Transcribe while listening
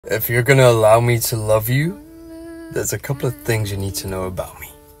If you're gonna allow me to love you, there's a couple of things you need to know about me.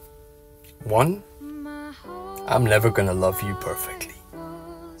 One, I'm never gonna love you perfectly,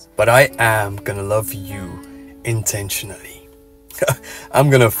 but I am gonna love you intentionally.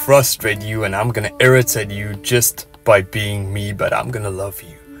 I'm gonna frustrate you and I'm gonna irritate you just by being me, but I'm gonna love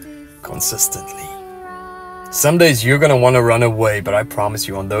you consistently. Some days you're gonna want to run away, but I promise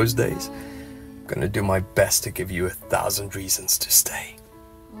you on those days, I'm gonna do my best to give you 1,000 reasons to stay.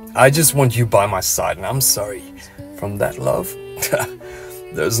 I just want you by my side, and I'm sorry, from that love,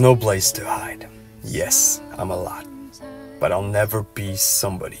 there's no place to hide. Yes, I'm a lot, but I'll never be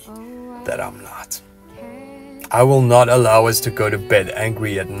somebody that I'm not. I will not allow us to go to bed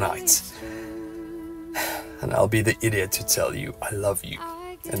angry at night, and I'll be the idiot to tell you I love you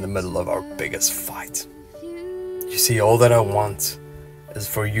in the middle of our biggest fight. You see, all that I want is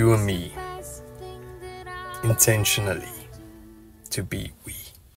for you and me, intentionally, to be we.